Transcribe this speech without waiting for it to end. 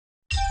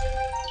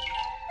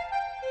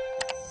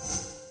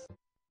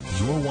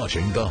You're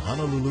watching the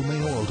Honolulu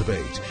Mayoral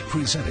Debate,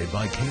 presented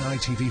by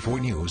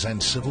KITV4 News and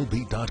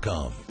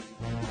CivilBeat.com.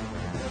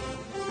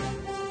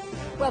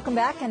 Welcome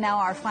back, and now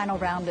our final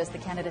round as the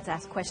candidates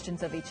ask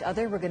questions of each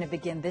other. We're going to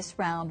begin this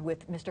round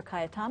with Mr.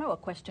 Cayetano, a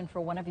question for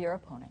one of your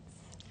opponents.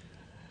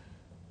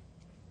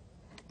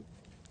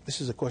 This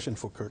is a question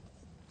for Kirk.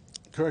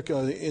 Kirk,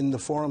 in the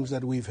forums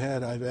that we've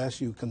had, I've asked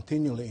you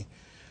continually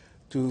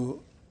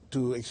to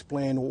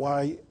explain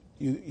why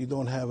you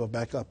don't have a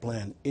backup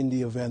plan in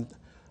the event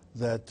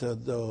that the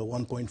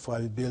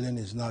 $1.5 billion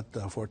is not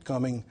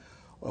forthcoming,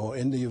 or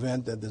in the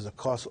event that there's a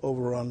cost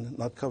overrun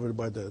not covered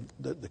by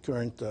the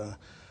current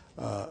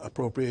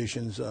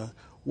appropriations.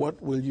 What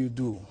will you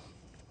do?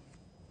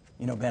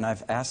 You know, Ben,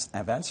 I've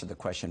answered the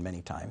question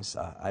many times.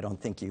 I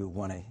don't think you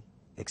want to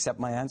accept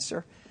my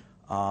answer.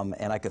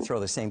 And I could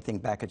throw the same thing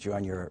back at you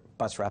on your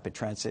bus rapid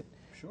transit,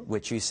 sure,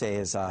 which you say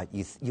is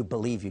you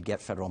believe you'd get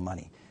federal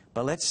money.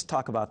 But let's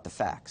talk about the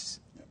facts.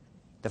 Yep.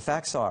 The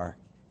facts are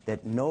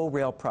that no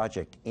rail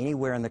project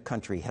anywhere in the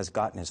country has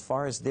gotten as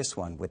far as this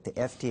one with the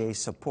FTA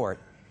support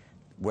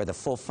where the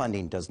full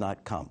funding does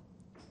not come.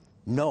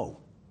 No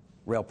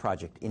rail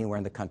project anywhere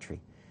in the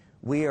country.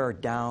 We are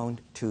down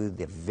to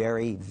the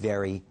very,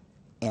 very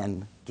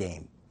end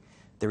game.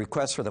 The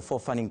request for the full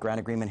funding grant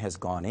agreement has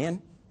gone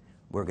in.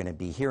 We're going to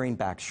be hearing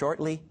back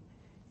shortly,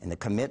 and the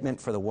commitment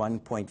for the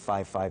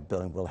 $1.55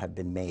 billion will have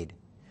been made.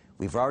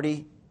 We've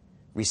already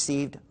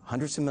received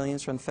hundreds of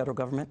millions from the federal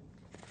government.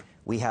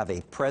 We have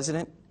a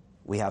president,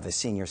 we have a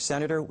senior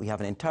senator, we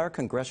have an entire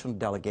congressional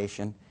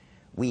delegation,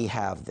 we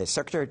have the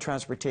Secretary of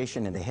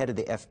Transportation and the head of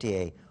the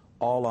FTA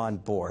all on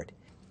board.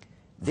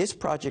 This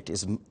project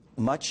is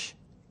much,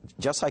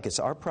 just like it's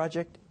our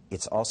project,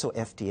 it's also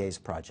FTA's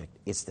project.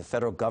 It's the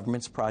federal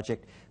government's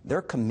project.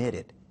 They're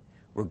committed.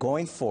 We're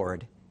going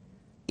forward.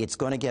 It's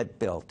going to get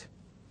built.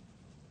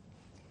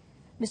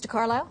 Mr.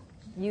 Carlisle,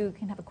 you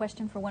can have a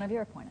question for one of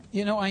your opponents.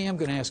 You know, I am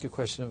going to ask a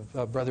question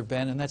of Brother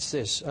Ben, and that's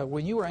this.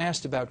 When you were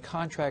asked about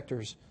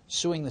contractors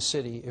suing the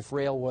city if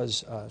rail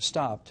was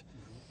stopped,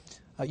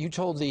 you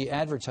told the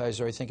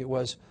advertiser, I think it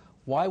was,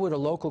 why would a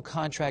local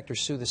contractor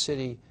sue the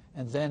city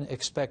and then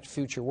expect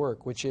future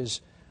work, which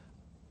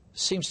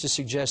seems to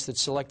suggest that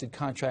selected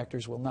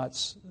contractors will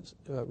not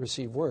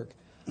receive work.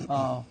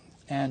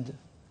 And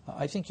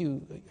I think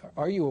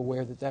are you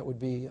aware that that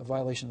would be a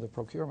violation of the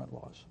procurement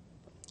laws?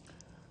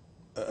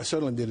 I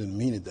certainly didn't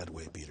mean it that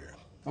way, Peter.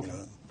 Okay. You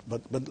know,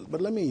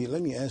 but let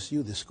me ask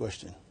you this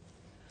question.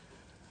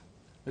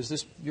 Is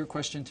this your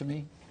question to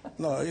me?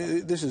 No,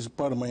 this is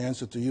part of my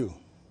answer to you.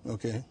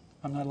 Okay.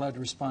 I'm not allowed to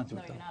respond to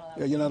it, though.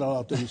 Yeah, you're not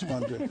allowed to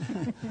respond to it.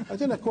 I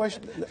think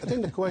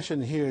the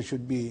question here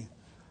should be,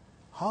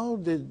 how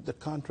did the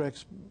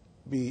contracts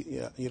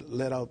be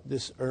let out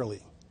this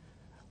early,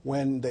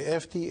 when the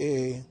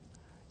FTA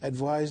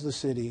advised the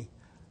city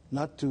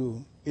not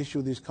to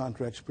issue these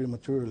contracts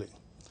prematurely?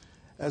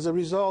 As a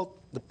result,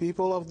 the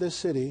people of this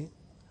city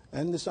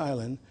and this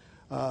island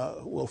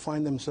will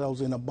find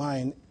themselves in a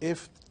bind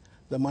if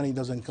the money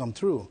doesn't come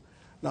through.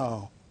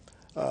 Now,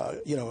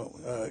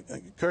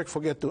 Kirk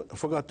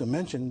forgot to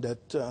mention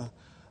that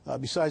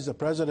besides the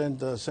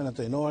president,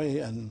 Senator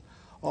Inouye, and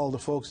all the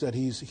folks that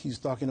he's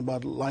talking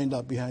about lined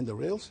up behind the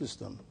rail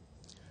system,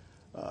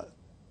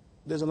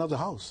 there's another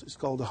house. It's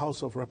called the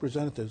House of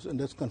Representatives, and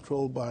that's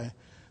controlled by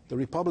the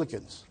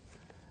Republicans.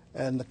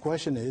 And the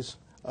question is,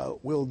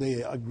 will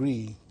they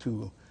agree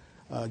to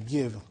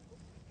give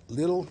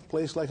little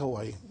place like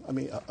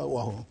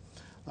Oahu,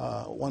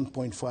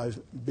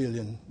 $1.5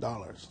 billion?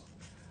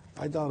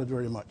 I doubt it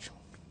very much.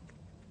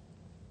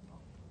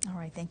 All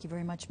right, thank you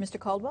very much. Mr.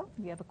 Caldwell,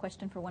 you have a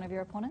question for one of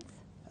your opponents?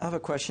 I have a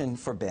question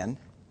for Ben.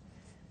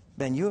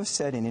 Ben, you have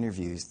said in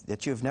interviews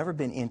that you have never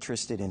been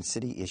interested in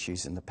city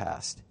issues in the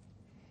past.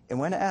 And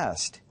when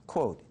asked,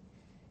 quote,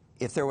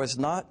 if there was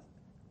not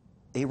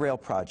a rail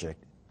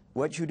project,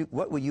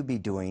 what would you be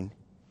doing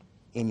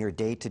in your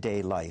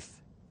day-to-day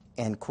life,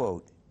 end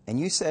quote. And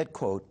you said,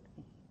 quote,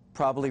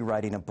 probably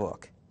writing a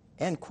book,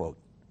 end quote.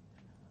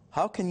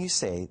 How can you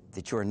say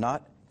that you're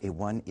not a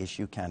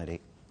one-issue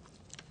candidate?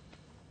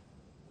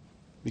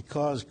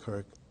 Because,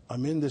 Kirk,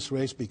 I'm in this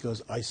race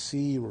because I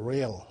see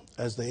rail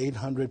as the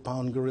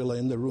 800-pound gorilla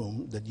in the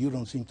room that you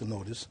don't seem to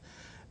notice.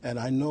 And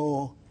I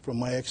know from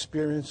my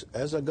experience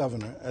as a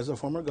governor, as a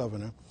former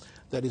governor,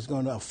 that it's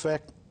going to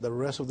affect the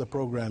rest of the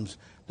programs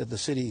that the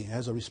city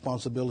has a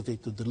responsibility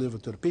to deliver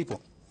to the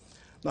people.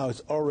 Now,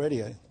 it's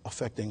already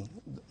affecting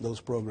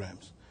those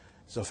programs.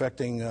 It's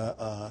affecting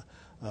the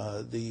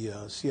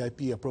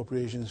CIP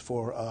appropriations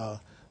for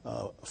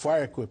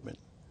fire equipment,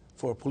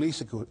 for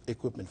police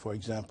equipment, for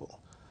example.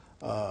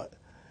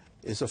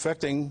 It's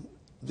affecting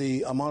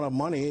the amount of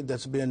money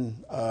that's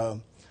been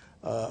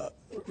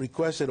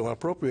requested or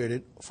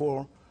appropriated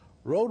for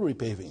road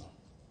repaving.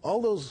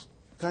 All those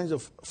kinds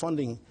of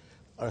funding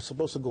are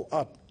supposed to go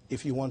up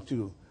if you want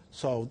to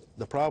solve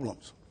the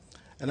problems.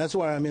 And that's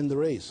why I'm in the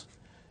race.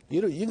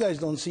 You guys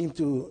don't seem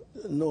to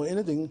know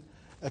anything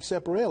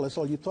except rail. That's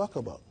all you talk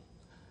about.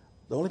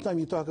 The only time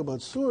you talk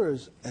about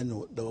sewers and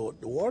the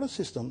water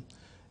system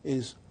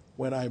is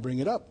when I bring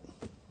it up.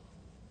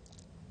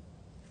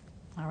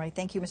 All right,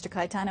 thank you, Mr.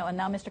 Cayetano. And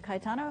now, Mr.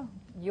 Cayetano,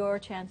 your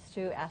chance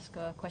to ask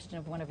a question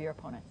of one of your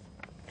opponents.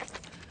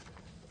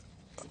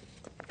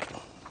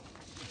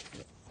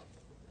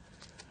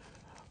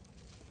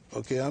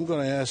 Okay, I'm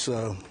going to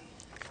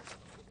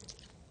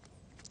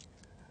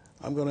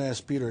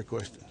ask Peter a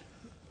question.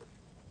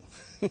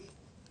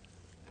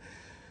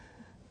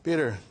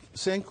 Peter,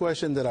 same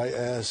question that I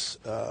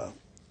asked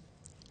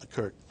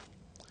Kirk.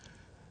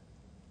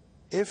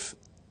 If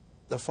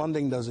the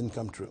funding doesn't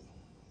come true,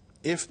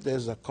 if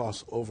there's a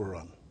cost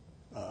overrun,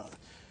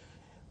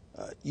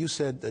 you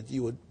said that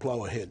you would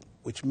plow ahead,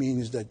 which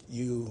means that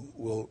you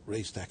will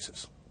raise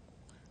taxes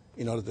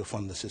in order to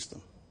fund the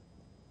system.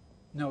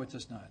 No, it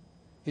does not.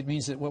 It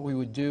means that what we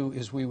would do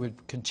is we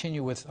would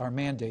continue with our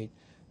mandate.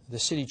 The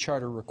city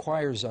charter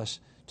requires us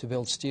to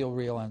build steel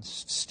wheel on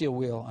steel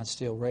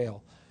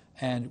rail.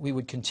 And we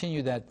would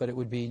continue that, but it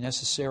would be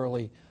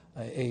necessarily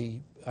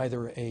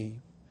either a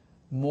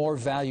more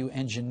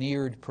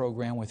value-engineered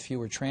program with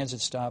fewer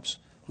transit stops,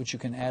 which you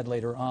can add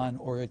later on,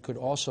 or it could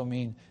also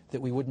mean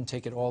that we wouldn't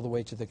take it all the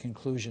way to the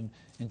conclusion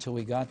until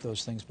we got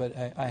those things. But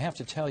I have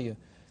to tell you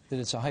that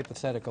it's a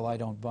hypothetical I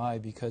don't buy,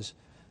 because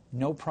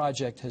no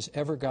project has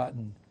ever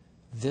gotten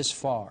this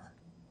far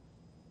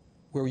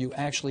where you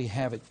actually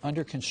have it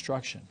under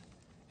construction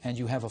and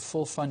you have a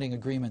full funding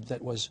agreement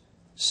that was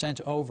sent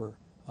over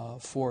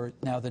for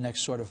now the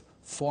next sort of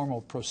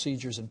formal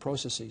procedures and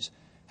processes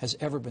has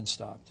ever been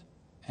stopped.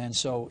 And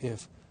so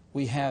if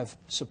we have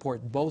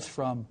support both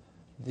from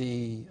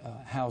the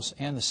House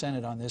and the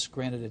Senate on this,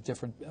 granted at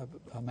different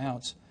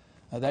amounts,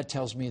 that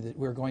tells me that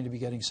we're going to be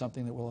getting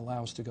something that will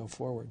allow us to go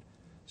forward.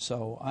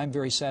 So I'm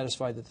very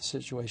satisfied that the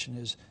situation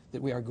is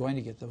that we are going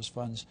to get those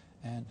funds,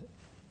 and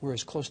we're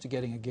as close to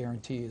getting a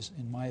guarantee, as,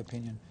 in my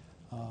opinion,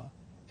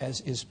 as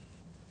is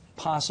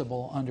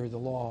possible under the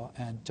law.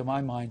 And to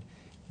my mind,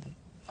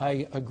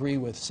 I agree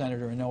with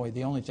Senator Inouye.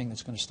 The only thing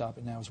that's going to stop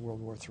it now is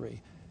World War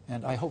III.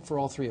 And I hope for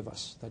all three of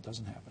us that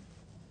doesn't happen.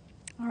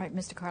 All right,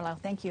 Mr. Carlisle,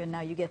 thank you. And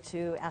now you get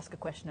to ask a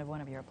question of one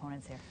of your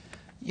opponents here.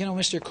 You know,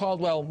 Mr.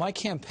 Caldwell, my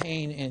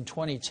campaign in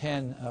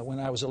 2010, when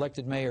I was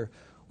elected mayor,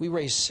 we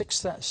raised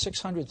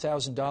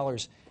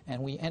 $600,000,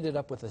 and we ended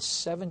up with a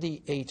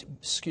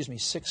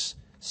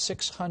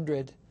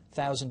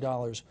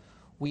 $600,000.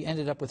 We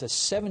ended up with a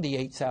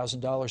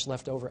 $78,000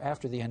 left over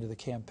after the end of the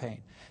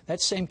campaign.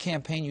 That same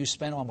campaign, you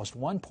spent almost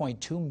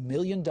 $1.2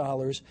 million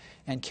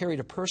and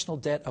carried a personal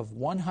debt of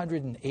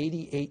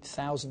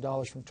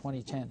 $188,000 from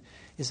 2010.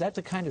 Is that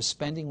the kind of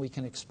spending we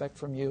can expect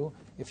from you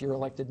if you're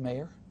elected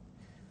mayor?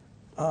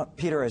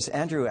 Peter, as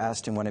Andrew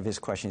asked in one of his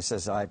questions, he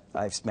says,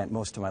 I've spent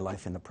most of my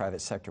life in the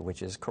private sector,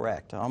 which is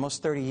correct,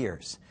 almost 30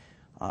 years.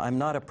 I'm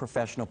not a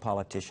professional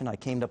politician. I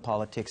came to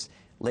politics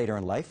later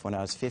in life when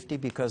I was 50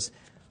 because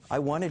I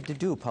wanted to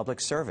do public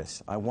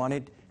service. I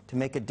wanted to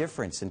make a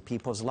difference in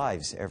people's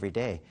lives every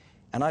day.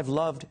 And I've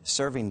loved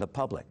serving the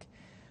public.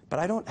 But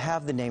I don't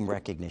have the name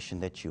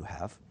recognition that you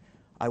have.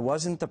 I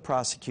wasn't the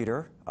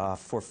prosecutor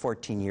for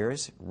 14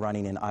 years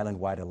running in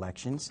island-wide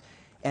elections.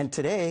 And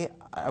today,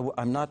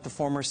 I'm not the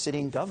former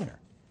sitting governor.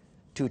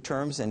 2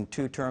 terms and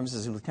 2 terms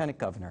as a lieutenant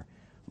governor.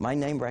 My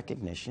name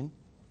recognition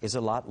is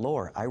a lot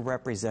lower. I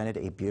represented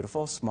a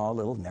beautiful, small,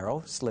 little,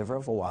 narrow sliver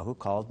of Oahu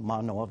called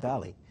Manoa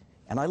Valley.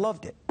 And I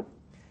loved it.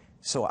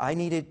 So I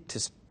needed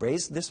to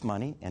raise this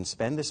money and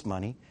spend this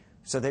money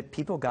so that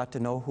people got to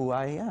know who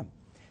I am.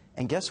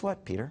 And guess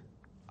what, Peter?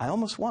 I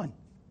almost won.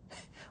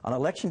 On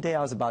election day,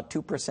 I was about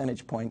 2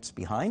 percentage points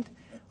behind,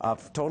 a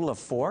total of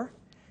 4.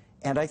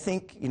 And I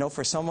think, you know,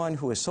 for someone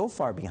who is so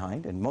far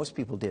behind, and most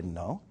people didn't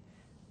know,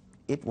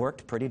 it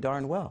worked pretty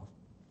darn well.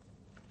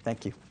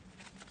 Thank you.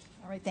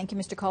 All right, thank you,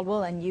 Mr.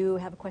 Caldwell. And you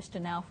have a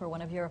question now for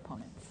one of your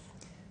opponents.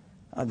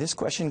 This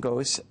question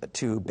goes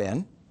to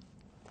Ben.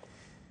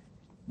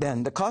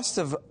 Ben, the cost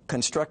of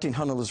constructing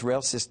Honolulu's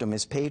rail system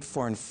is paid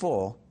for in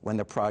full when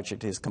the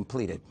project is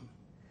completed.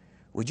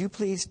 Would you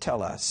please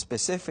tell us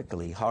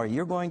specifically how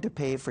you're going to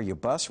pay for your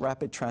bus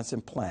rapid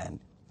transit plan?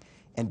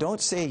 And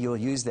don't say you'll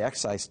use the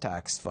excise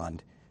tax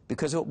fund,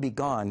 because it will be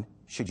gone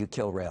should you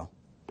kill rail.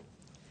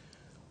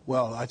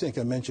 Well, I think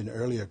I mentioned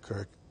earlier,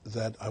 Kirk,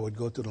 that I would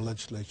go to the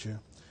legislature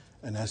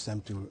and ask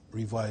them to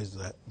revise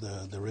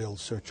the rail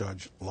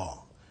surcharge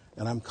law.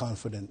 And I'm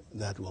confident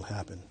that will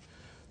happen.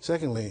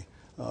 Secondly,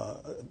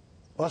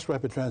 bus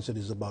rapid transit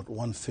is about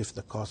 1/5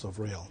 the cost of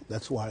rail.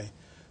 That's why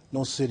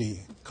no city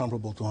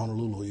comparable to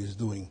Honolulu is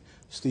doing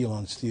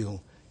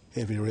steel-on-steel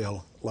heavy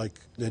rail like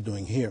they're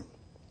doing here.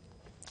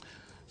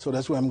 So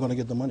that's where I'm going to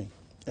get the money.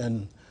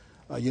 And,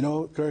 you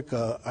know, Kirk,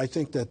 I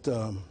think that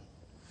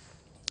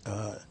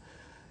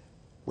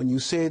when you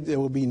say there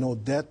will be no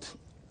debt,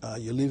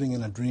 you're living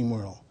in a dream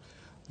world.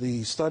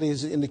 The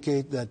studies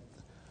indicate that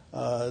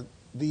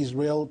these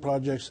rail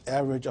projects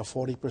average a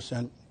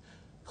 40%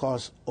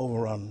 cost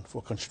overrun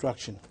for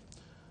construction.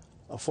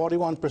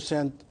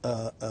 41%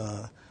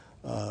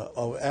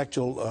 of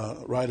actual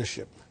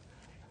ridership.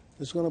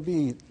 There's going to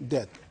be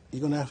debt.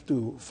 You're going to have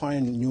to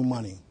find new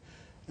money.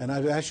 And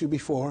I've asked you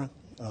before,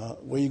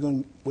 where are you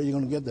going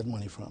to get that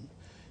money from?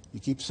 You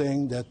keep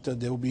saying that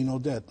there will be no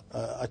debt.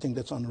 I think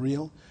that's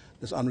unreal.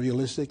 It's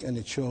unrealistic, and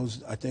it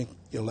shows, I think,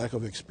 your lack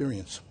of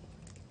experience.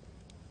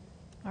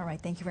 All right,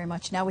 thank you very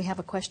much. Now we have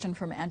a question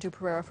from Andrew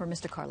Pereira for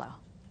Mr. Carlisle.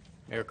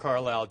 Mayor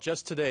Carlisle,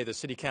 just today the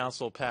City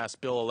Council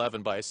passed Bill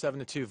 11 by a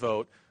 7-2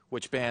 vote,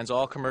 which bans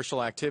all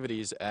commercial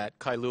activities at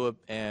Kailua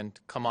and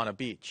Kamana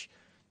Beach.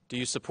 Do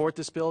you support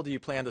this bill? Do you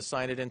plan to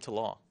sign it into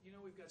law? You know,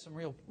 we've got some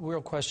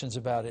real questions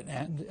about it,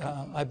 and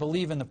I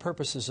believe in the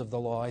purposes of the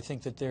law. I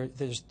think that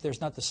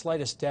there's not the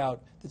slightest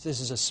doubt that this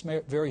is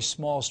a very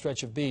small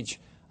stretch of beach,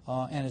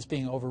 and it's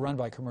being overrun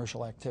by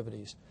commercial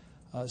activities.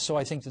 So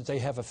I think that they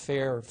have a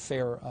fair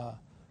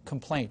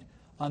complaint.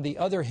 On the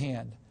other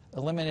hand,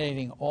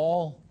 eliminating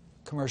all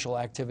commercial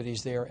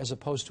activities there as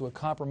opposed to a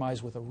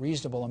compromise with a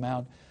reasonable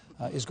amount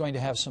is going to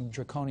have some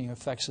draconian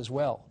effects as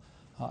well.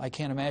 I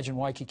can't imagine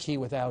Waikiki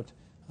without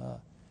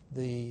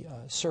the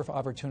surf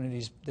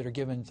opportunities that are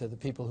given to the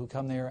people who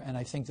come there, and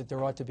I think that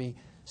there ought to be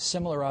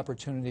similar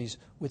opportunities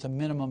with a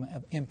minimum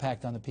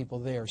impact on the people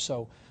there.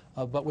 So,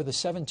 but with a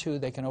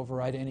 7-2, they can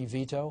override any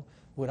veto.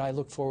 Would I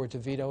look forward to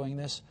vetoing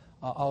this?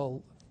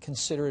 I'll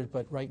consider it,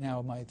 but right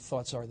now my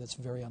thoughts are that's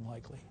very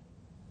unlikely.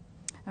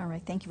 All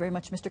right, thank you very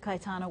much. Mr.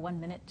 Cayetano, 1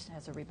 minute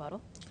as a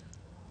rebuttal.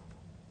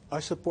 I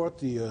support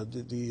the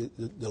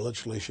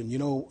legislation. You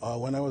know,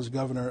 when I was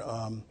governor,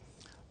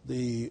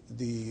 the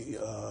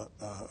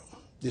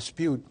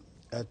dispute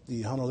at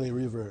the Honolulu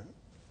River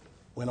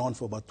went on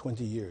for about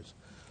 20 years.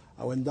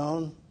 I went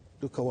down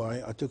to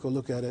Kauai, I took a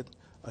look at it,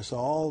 I saw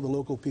all the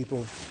local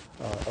people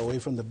away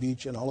from the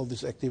beach and all of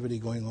this activity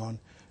going on,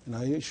 and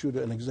I issued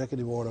an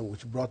executive order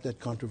which brought that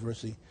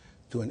controversy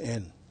to an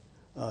end.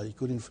 You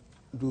couldn't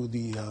do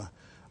the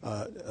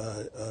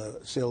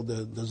sail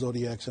the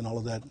Zodiacs and all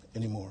of that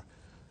anymore.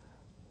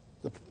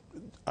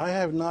 I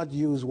have not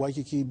used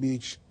Waikiki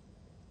Beach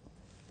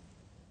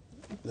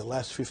the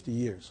last 50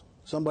 years.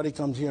 Somebody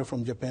comes here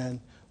from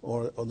Japan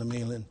or the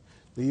mainland,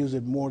 they use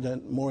it more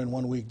in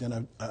 1 week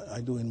than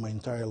I do in my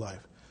entire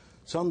life.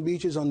 Some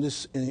beaches on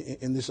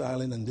in this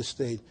island and this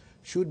state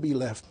should be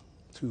left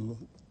to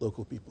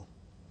local people.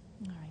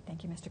 All right,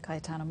 thank you, Mr.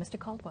 Cayetano. Mr.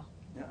 Caldwell.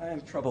 I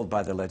am troubled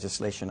by the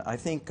legislation. I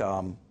think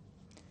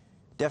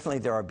definitely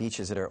there are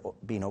beaches that are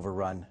being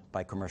overrun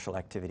by commercial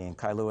activity, and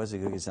Kailua is a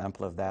good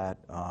example of that.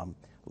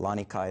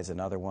 Lanikai is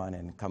another one,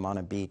 and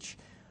Kamana Beach.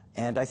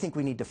 And I think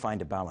we need to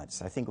find a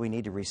balance. I think we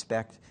need to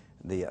respect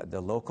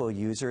the local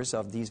users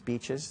of these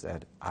beaches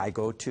that I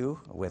go to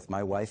with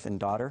my wife and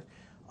daughter,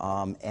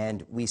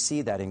 and we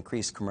see that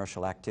increased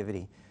commercial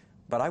activity.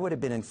 But I would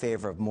have been in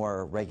favor of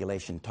more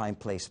regulation, time,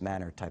 place,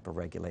 manner type of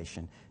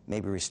regulation,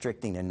 maybe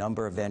restricting the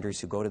number of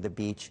vendors who go to the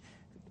beach,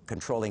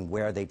 controlling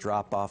where they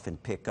drop off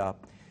and pick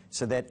up,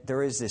 so that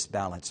there is this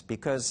balance.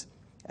 Because,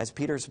 as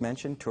Peter's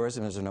mentioned,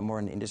 tourism is an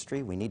important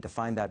industry. We need to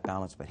find that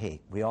balance. But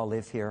hey, we all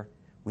live here.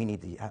 We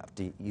need to have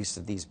the use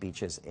of these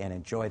beaches and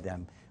enjoy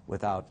them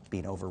without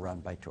being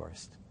overrun by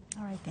tourists.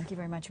 All right, thank you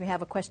very much. We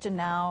have a question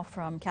now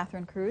from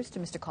Catherine Cruz to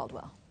Mr.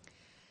 Caldwell.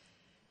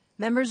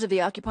 Members of the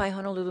Occupy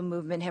Honolulu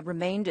movement have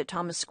remained at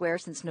Thomas Square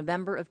since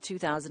November of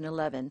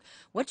 2011.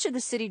 What should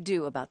the city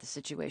do about the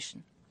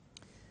situation?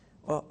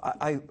 Well,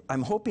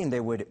 I'm hoping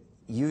they would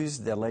use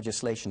the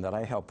legislation that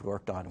I helped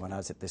work on when I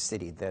was at the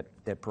city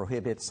that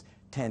prohibits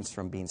tents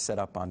from being set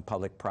up on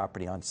public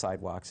property, on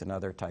sidewalks and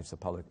other types of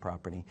public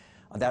property.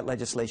 That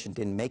legislation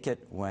didn't make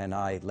it when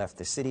I left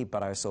the city,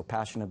 but I was so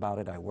passionate about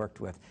it. I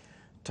worked with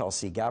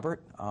Tulsi Gabbard,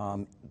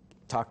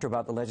 talked to her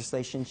about the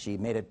legislation. She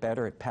made it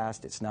better. It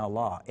passed. It's now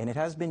law. And it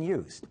has been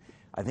used.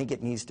 I think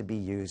it needs to be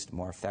used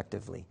more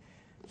effectively.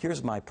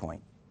 Here's my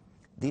point.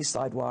 These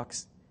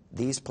sidewalks,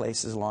 these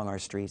places along our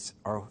streets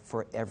are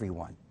for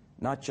everyone,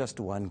 not just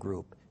one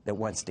group that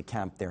wants to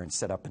camp there and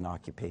set up an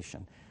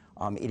occupation.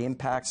 It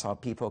impacts how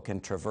people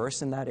can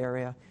traverse in that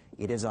area.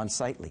 It is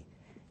unsightly.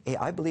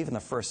 I believe in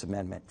the First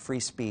Amendment, free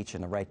speech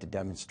and the right to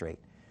demonstrate.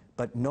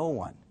 But no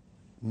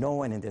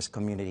one in this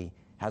community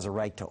has a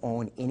right to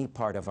own any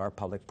part of our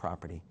public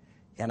property.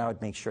 And I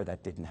would make sure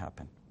that didn't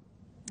happen.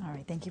 All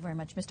right, thank you very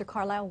much. Mr.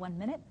 Carlisle, 1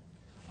 minute.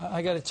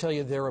 I got to tell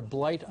you, they're a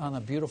blight on a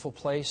beautiful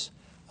place.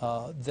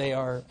 They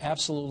are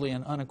absolutely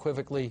and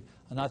unequivocally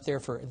not there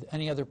for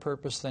any other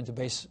purpose than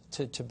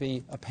to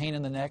be a pain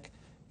in the neck.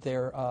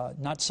 They're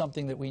not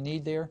something that we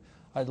need there.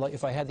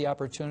 If I had the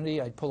opportunity,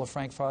 I'd pull a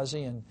Frank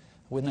Fozzi and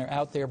when they're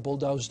out there,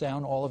 bulldoze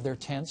down all of their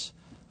tents.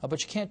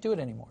 But you can't do it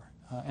anymore.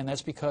 And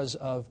that's because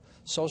of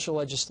social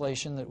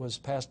legislation that was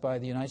passed by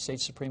the United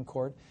States Supreme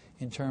Court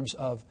in terms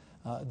of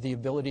the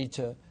ability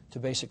to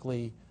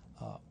basically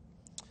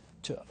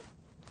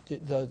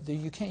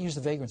you can't use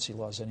the vagrancy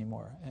laws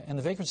anymore. And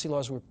the vagrancy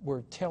laws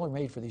were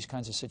tailor-made for these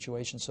kinds of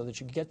situations so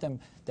that you could get them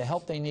the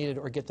help they needed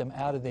or get them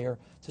out of there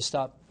to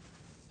stop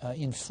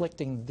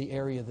inflicting the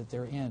area that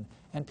they're in.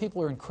 And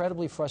people are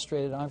incredibly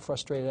frustrated. I'm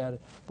frustrated at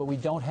it. But we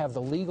don't have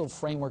the legal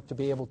framework to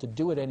be able to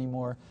do it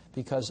anymore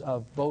because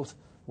of both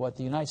what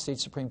the United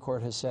States Supreme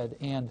Court has said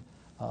and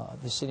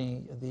the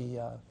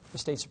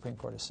state Supreme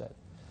Court has said.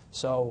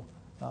 So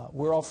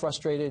we're all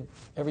frustrated.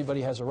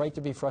 Everybody has a right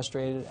to be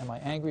frustrated. Am I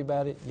angry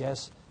about it?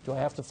 Yes. Do I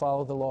have to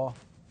follow the law?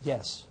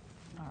 Yes.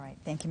 All right.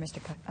 Thank you, Mr.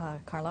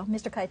 Carlisle.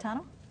 Mr.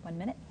 Cayetano, 1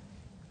 minute.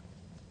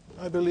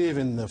 I believe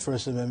in the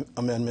First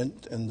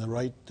Amendment and the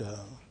right,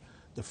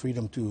 the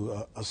freedom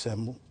to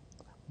assemble.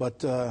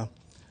 But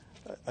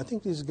I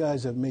think these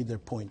guys have made their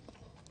point.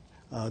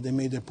 They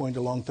made their point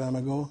a long time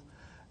ago,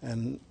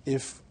 and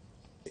if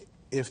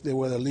there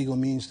were the legal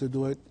means to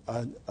do it,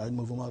 I'd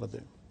move them out of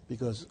there.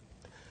 Because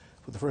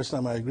for the first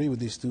time, I agree with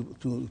these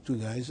two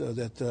guys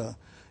that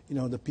you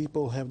know, the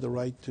people have the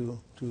right to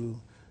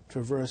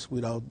traverse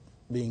without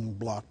being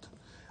blocked.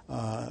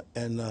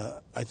 And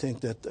I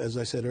think that, as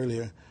I said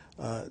earlier,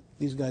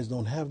 these guys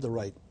don't have the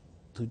right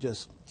to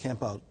just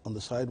camp out on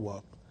the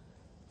sidewalk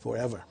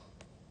forever.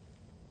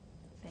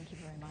 Thank you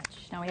very much.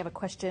 Now we have a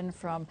question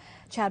from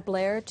Chad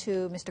Blair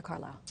to Mr.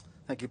 Carlisle.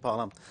 Thank you,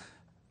 Paula.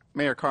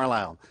 Mayor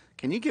Carlisle,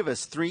 can you give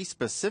us 3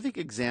 specific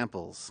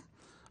examples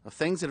of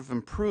things that have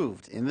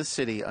improved in the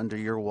city under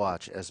your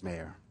watch as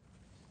mayor?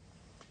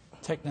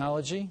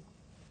 Technology,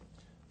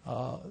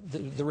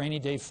 the rainy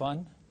day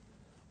fund,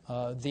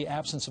 the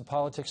absence of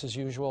politics as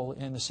usual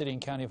in the city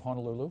and county of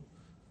Honolulu.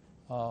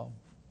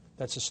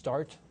 That's a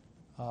start.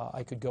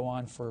 I could go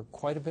on for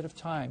quite a bit of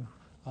time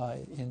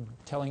in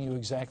telling you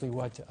exactly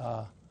what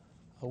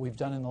we've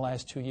done in the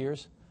last 2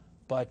 years.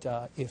 But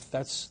if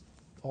that's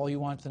all you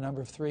want, the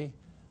number of 3,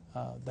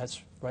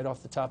 that's right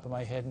off the top of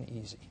my head and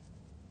easy.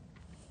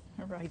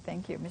 All right,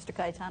 thank you. Mr.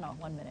 Cayetano,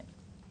 1 minute.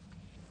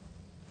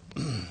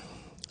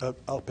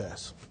 I'll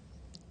pass.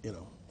 You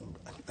know,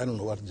 I don't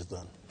know what I just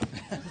done.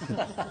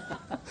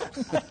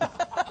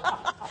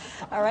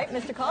 All right,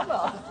 Mr.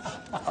 Caldwell.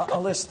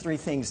 I'll list 3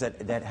 things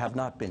that have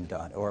not been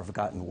done or have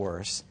gotten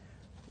worse.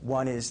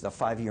 One is the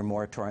 5-year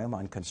moratorium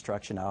on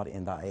construction out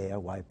in the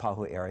Aiea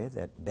Waipahu area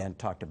that Ben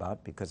talked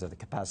about because of the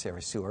capacity of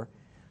our sewer.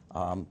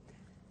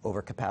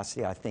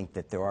 Overcapacity, I think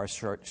that there are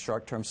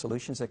short-term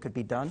solutions that could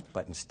be done,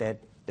 but instead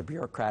the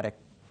bureaucratic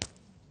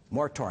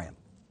moratorium.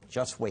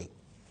 Just wait.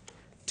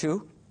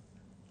 2,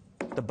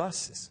 the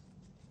buses.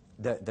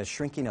 The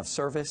shrinking of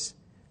service,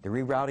 the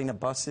rerouting of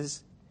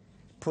buses,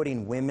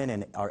 putting women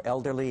and our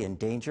elderly in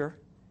danger,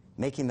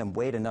 making them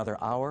wait another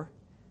hour,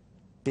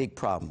 big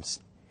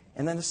problems.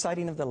 And then the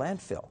siting of the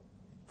landfill.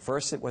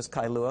 First it was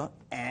Kailua,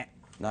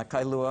 not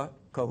Kailua,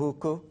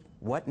 Kahuku,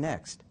 what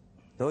next?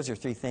 Those are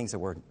 3 things that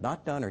were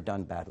not done or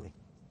done badly.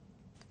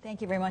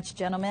 Thank you very much,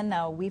 gentlemen.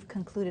 Now, we've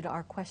concluded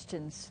our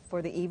questions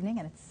for the evening,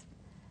 and it's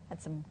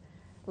had some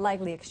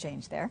lively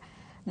exchange there.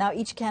 Now,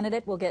 each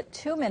candidate will get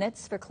 2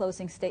 minutes for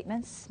closing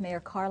statements. Mayor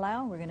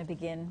Carlisle, we're going to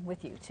begin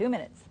with you. 2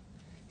 minutes.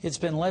 It's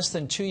been less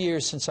than 2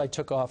 years since I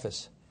took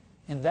office.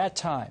 In that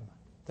time,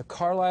 the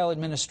Carlisle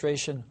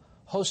administration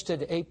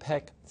hosted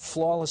APEC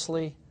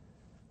flawlessly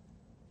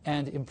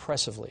and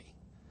impressively,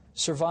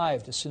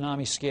 survived a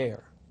tsunami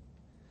scare,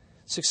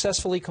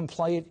 successfully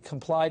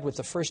complied with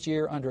the first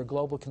year under a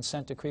global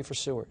consent decree for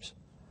sewers,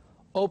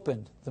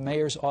 opened the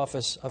Mayor's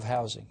Office of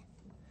Housing,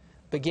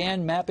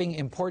 began mapping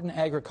important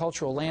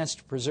agricultural lands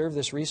to preserve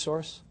this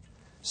resource,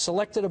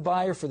 selected a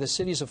buyer for the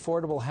city's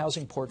affordable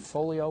housing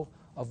portfolio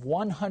of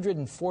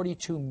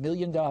 $142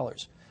 million.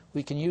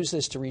 We can use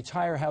this to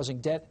retire housing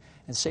debt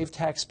and save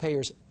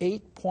taxpayers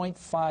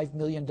 $8.5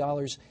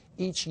 million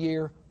each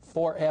year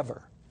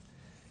forever.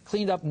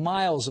 Cleaned up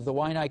miles of the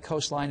Waianae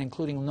coastline,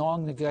 including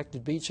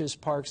long-neglected beaches,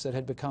 parks that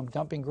had become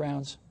dumping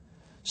grounds.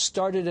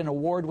 Started an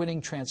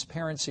award-winning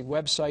transparency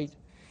website.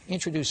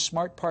 Introduced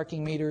smart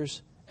parking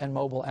meters and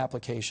mobile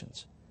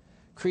applications.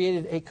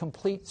 Created a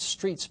complete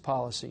streets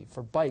policy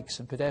for bikes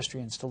and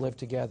pedestrians to live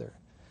together.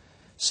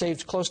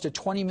 Saved close to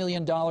 $20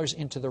 million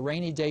into the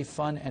rainy day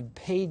fund and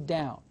paid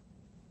down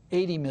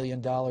 $80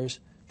 million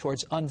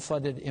towards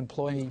unfunded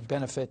employee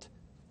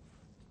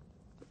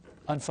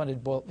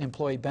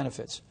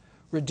benefits.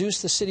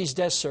 Reduced the city's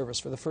debt service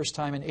for the first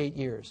time in 8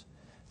 years.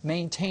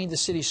 Maintained the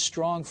city's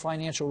strong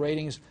financial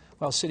ratings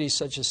while cities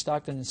such as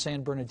Stockton and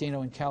San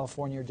Bernardino in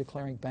California are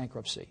declaring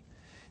bankruptcy.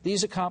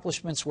 These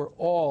accomplishments were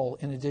all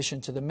in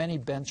addition to the many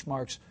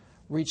benchmarks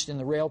reached in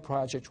the rail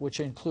project, which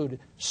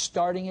included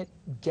starting it,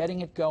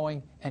 getting it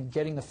going, and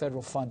getting the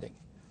federal funding,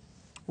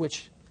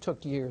 which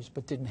took years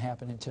but didn't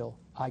happen until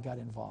I got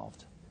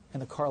involved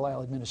and the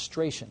Carlisle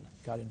administration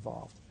got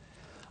involved.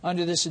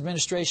 Under this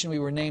administration, we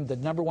were named the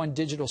 #1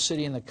 digital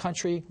city in the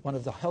country, one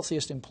of the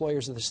healthiest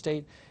employers of the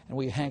state, and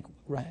we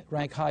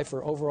rank high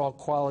for overall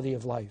quality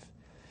of life.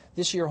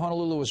 This year,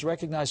 Honolulu was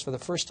recognized for the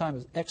first time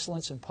as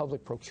excellence in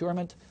public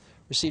procurement,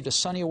 received a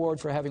Sunny Award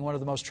for having one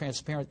of the most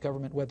transparent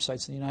government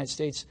websites in the United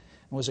States,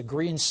 and was a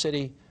Green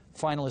City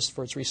finalist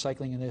for its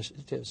recycling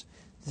initiatives.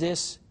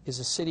 This is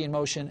a city in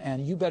motion,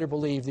 and you better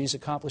believe these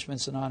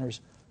accomplishments and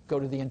honors go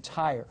to the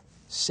entire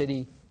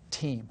city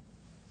team.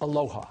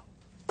 Aloha.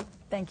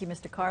 Thank you,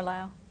 Mr.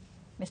 Carlisle.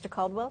 Mr.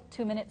 Caldwell,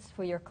 2 minutes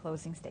for your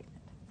closing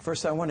statement.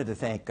 First, I wanted to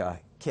thank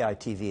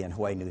KITV and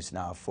Hawaii News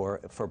Now for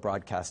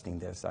broadcasting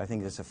this. I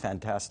think it's a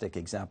fantastic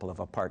example of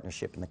a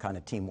partnership and the kind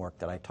of teamwork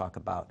that I talk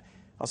about.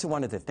 I also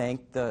wanted to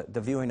thank the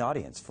viewing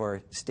audience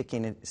for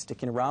sticking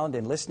around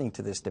and listening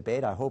to this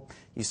debate. I hope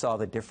you saw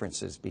the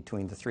differences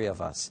between the 3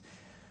 of us.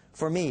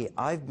 For me,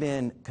 I've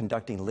been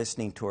conducting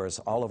listening tours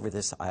all over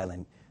this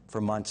island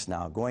for months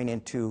now, going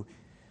into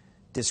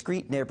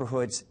discrete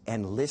neighborhoods,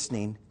 and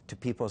listening to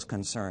people's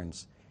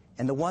concerns.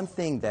 And the one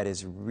thing that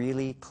is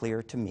really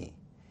clear to me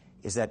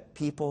is that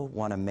people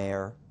want a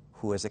mayor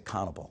who is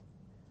accountable.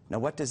 Now,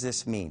 what does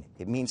this mean?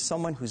 It means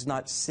someone who's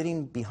not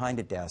sitting behind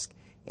a desk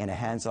in a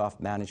hands-off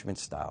management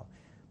style,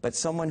 but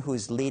someone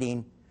who's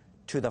leading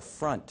to the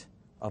front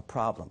of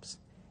problems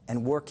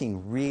and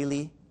working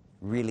really,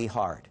 really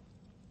hard.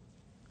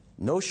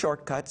 No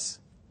shortcuts,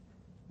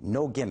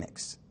 no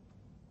gimmicks.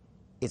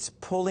 It's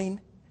pulling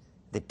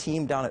the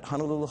team down at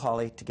Honolulu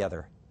Holly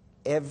together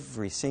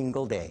every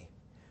single day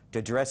to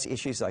address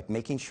issues like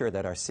making sure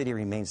that our city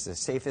remains the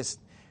safest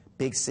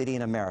big city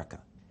in America.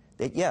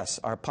 That yes,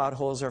 our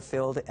potholes are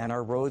filled and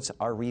our roads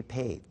are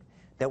repaved.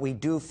 That we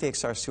do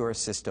fix our sewer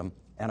system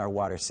and our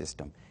water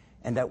system.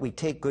 And that we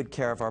take good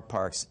care of our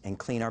parks and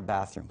clean our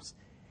bathrooms.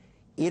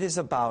 It is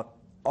about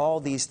all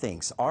these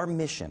things. Our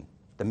mission,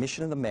 the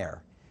mission of the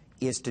mayor,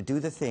 is to do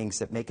the things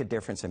that make a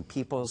difference in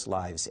people's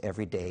lives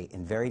every day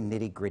in very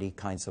nitty-gritty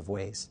kinds of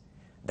ways.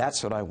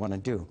 That's what I want to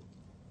do.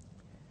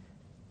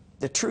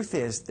 The truth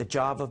is, the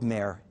job of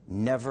mayor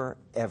never,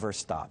 ever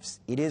stops.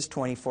 It is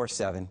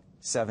 24/7,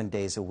 7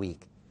 days a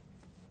week.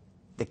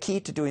 The key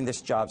to doing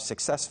this job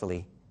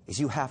successfully is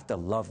you have to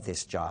love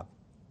this job.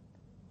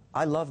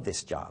 I love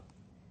this job,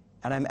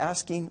 and I'm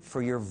asking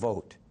for your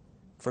vote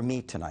for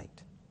me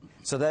tonight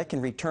so that I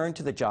can return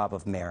to the job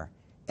of mayor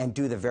and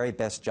do the very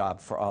best job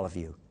for all of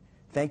you.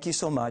 Thank you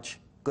so much.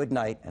 Good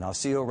night, and I'll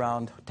see you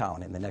around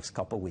town in the next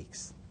couple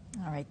weeks.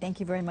 All right. Thank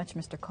you very much,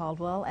 Mr.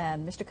 Caldwell.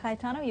 And Mr.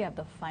 Cayetano, you have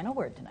the final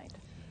word tonight.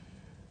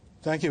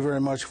 Thank you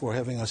very much for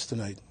having us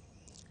tonight.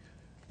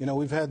 You know,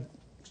 we've had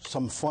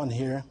some fun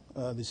here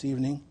this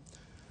evening,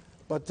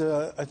 but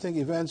I think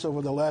events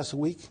over the last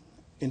week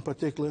in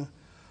particular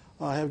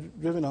have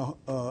driven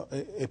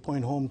a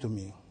point home to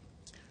me.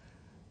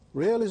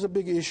 Rail is a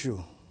big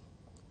issue,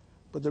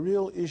 but the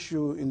real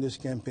issue in this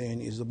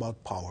campaign is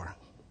about power,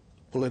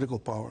 political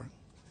power.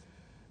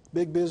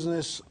 Big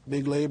business,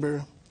 big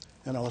labor,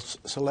 and a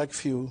select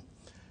few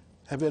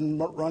have been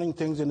running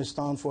things in this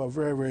town for a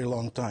very, very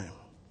long time.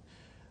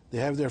 They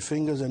have their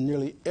fingers in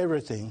nearly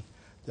everything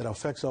that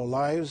affects our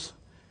lives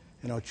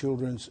and our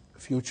children's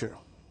future.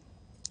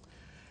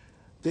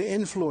 They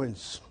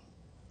influence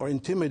or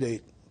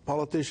intimidate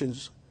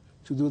politicians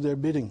to do their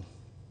bidding,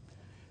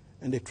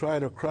 and they try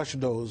to crush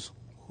those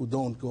who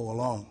don't go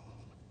along.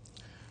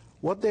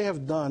 What they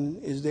have done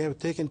is they have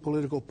taken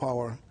political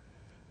power,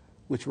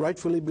 which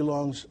rightfully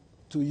belongs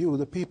to you,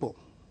 the people.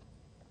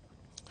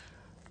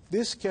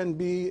 This can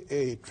be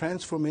a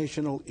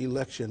transformational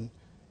election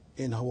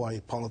in Hawaii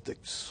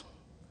politics.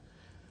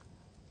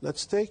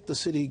 Let's take the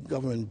city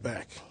government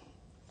back,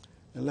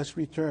 and let's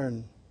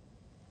return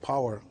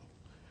power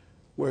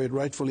where it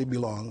rightfully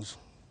belongs,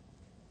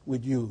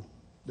 with you,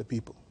 the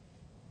people.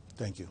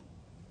 Thank you.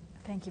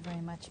 Thank you very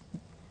much,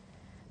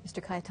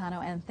 Mr. Cayetano,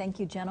 and thank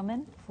you,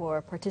 gentlemen,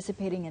 for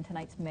participating in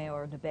tonight's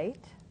mayoral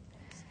debate.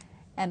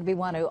 And we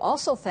want to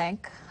also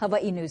thank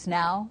Hawaii News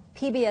Now,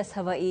 PBS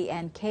Hawaii,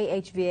 and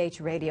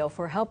KHVH Radio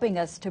for helping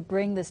us to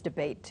bring this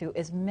debate to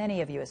as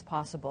many of you as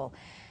possible.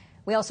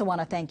 We also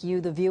want to thank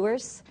you, the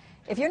viewers.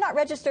 If you're not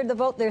registered to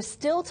vote, there's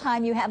still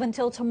time. You have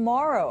until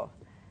tomorrow,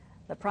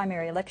 the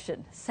primary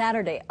election,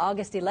 Saturday,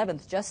 August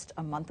 11th, just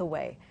a month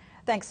away.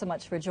 Thanks so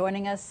much for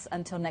joining us.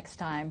 Until next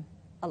time,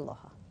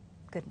 aloha.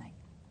 Good night.